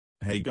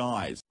Hey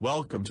guys,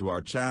 welcome to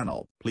our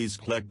channel. Please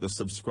click the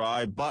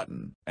subscribe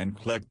button and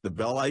click the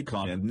bell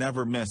icon and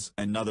never miss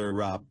another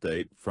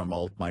update from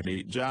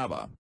Untitled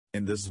Java.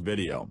 In this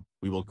video,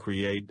 we will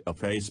create a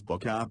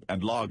Facebook app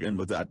and log in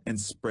with that in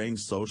Spring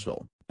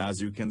Social.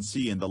 As you can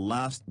see in the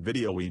last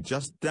video, we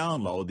just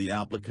download the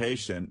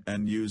application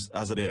and use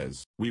as it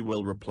is. We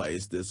will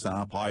replace this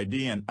app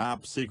ID and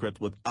app secret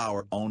with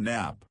our own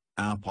app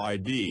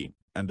ID,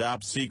 and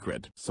app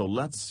secret. So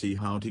let's see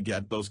how to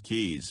get those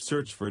keys.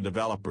 Search for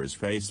developers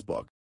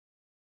Facebook.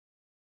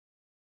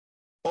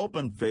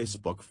 Open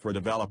Facebook for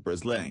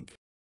developers link.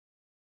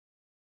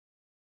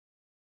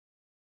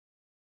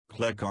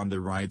 Click on the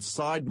right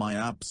side My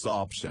Apps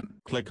option.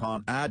 Click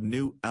on Add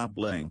New App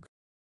Link.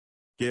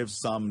 Give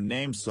some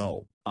name,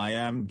 so I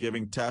am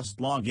giving Test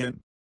Login.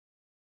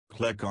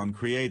 Click on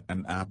Create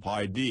an App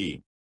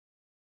ID.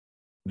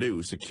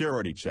 Do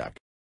security check.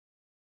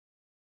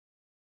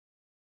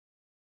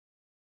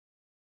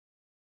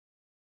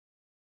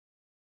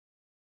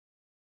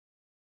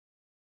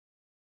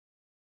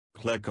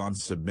 Click on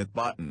Submit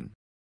button.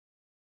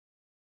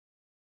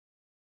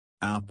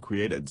 App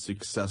created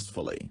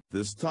successfully.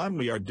 This time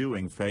we are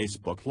doing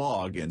Facebook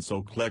login,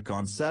 so click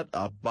on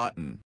Setup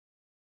button.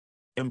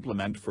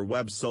 Implement for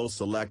web, so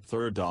select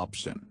third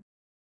option.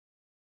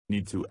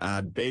 Need to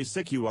add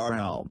basic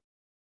URL.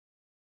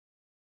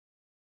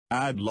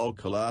 Add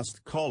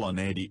localhost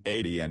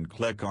 :8080 and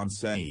click on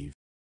Save.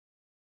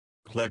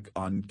 Click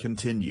on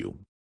Continue.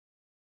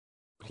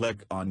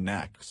 Click on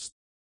Next.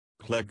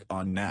 Click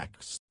on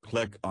Next.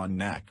 Click on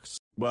Next.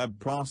 Web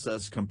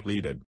process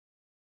completed.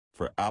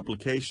 For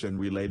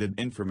application-related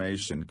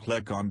information,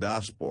 click on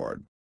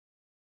Dashboard.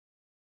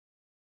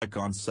 Click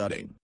on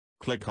Setting.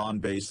 Click on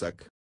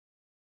Basic.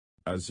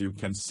 As you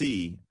can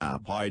see,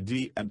 App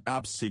ID and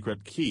App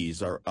Secret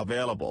keys are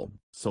available,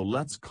 so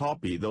let's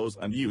copy those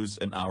and use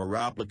in our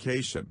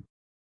application.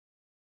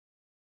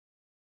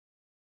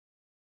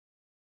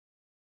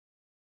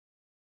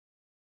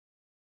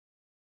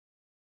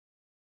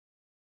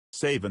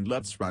 Save and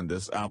let's run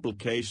this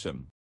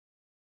application.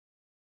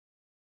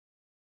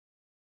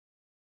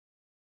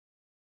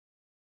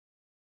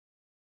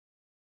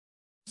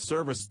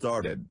 Server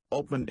started.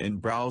 Open in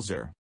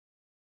browser.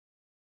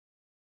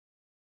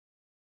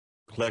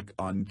 Click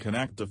on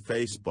Connect to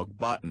Facebook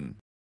button.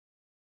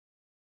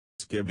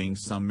 It's giving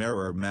some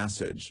error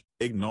message.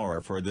 Ignore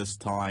for this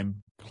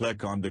time.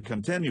 Click on the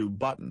Continue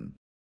button.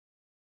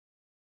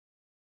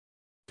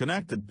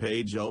 Connected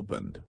page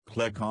opened.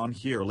 Click on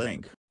Here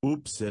link.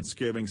 Oops, it's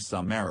giving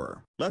some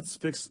error. Let's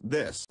fix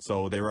this.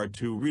 So there are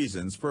two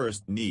reasons.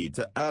 First, need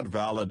to add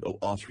valid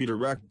OAuth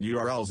redirect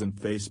URLs in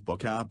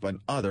Facebook app, and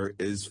other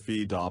is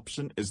feed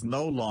option is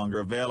no longer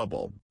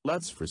available.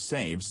 Let's for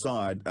safe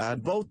side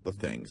add both the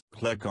things.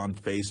 Click on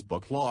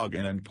Facebook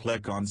login and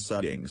click on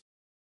settings.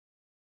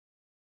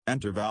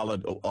 Enter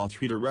valid OAuth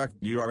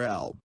redirect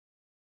URL.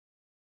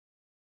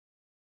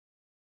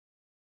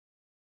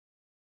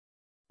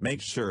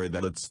 Make sure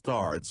that it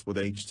starts with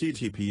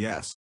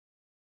HTTPS.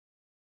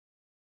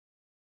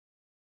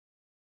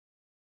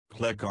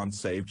 Click on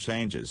Save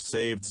Changes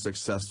saved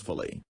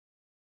successfully.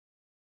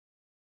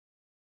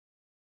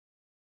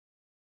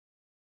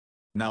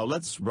 Now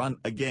let's run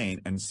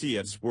again and see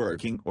it's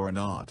working or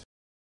not.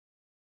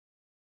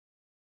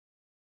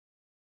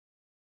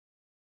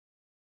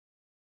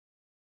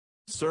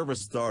 Server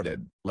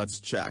started. Let's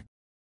check.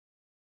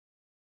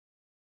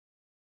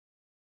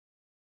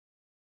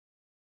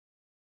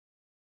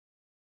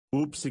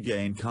 Oops,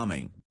 again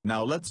coming.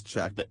 Now let's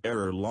check the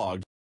error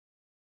log.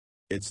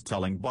 It's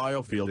telling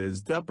biofield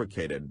is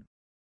deprecated.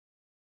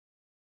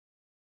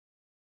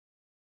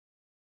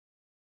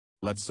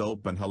 Let's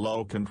open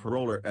Hello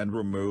Controller and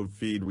remove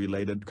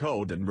feed-related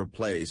code and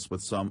replace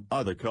with some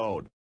other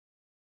code.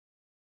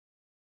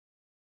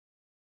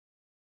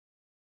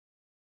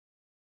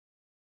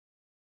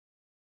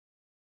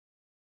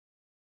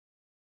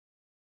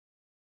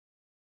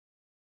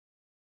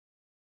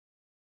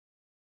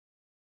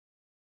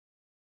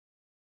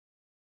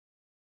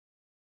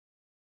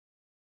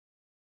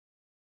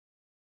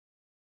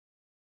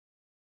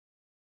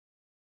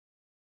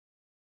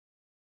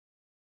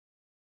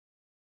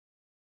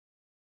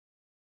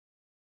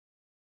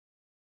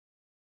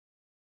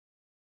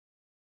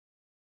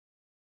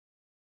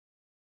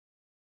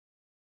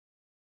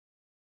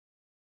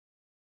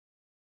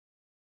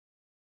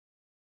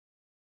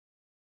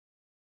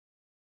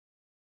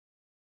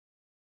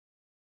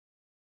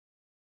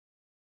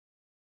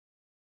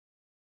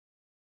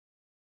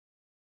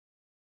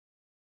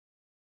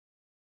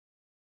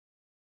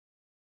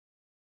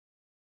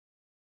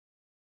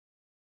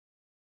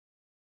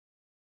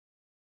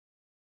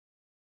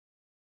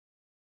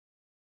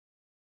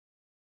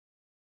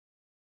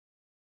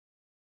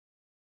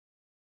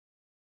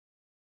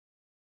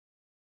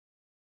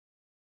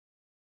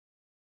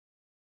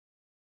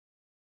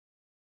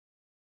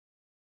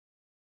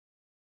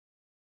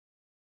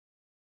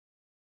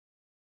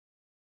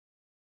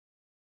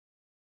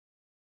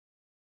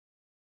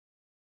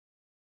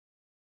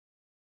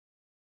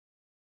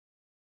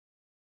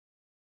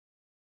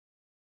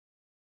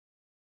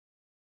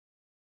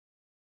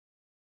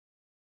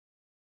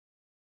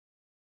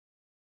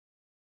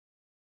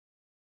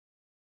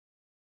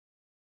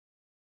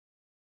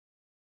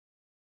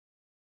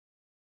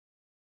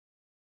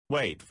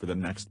 Wait for the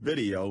next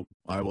video,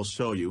 I will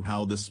show you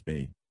how the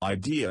SPI,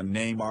 ID and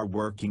name are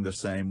working the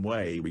same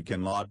way. We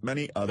can lot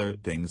many other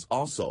things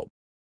also.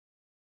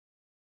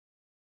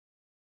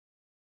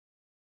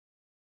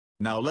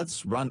 Now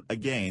let's run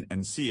again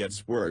and see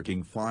it's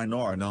working fine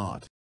or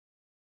not.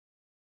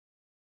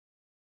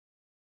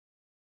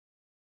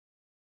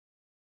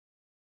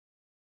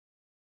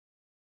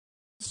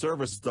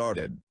 Service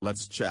started.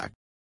 Let's check.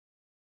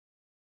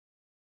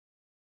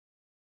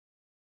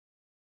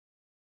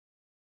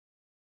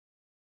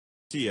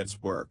 See,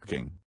 it's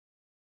working.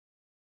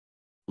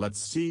 Let's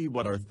see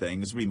what are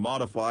things we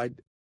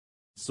modified.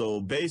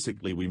 So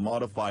basically we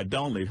modified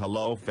only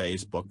hello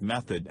Facebook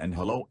method and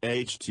hello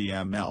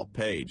HTML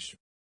page.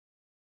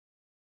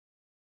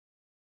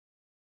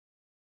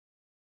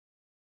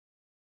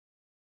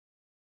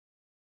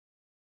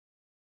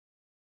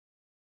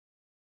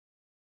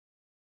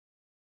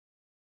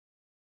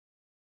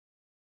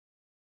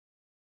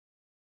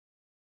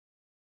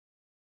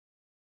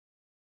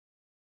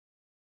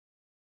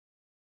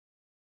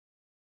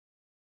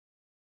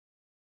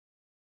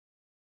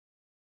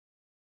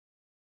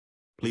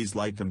 Please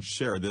like and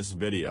share this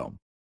video.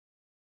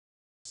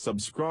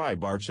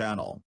 Subscribe our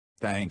channel.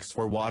 Thanks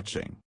for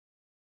watching.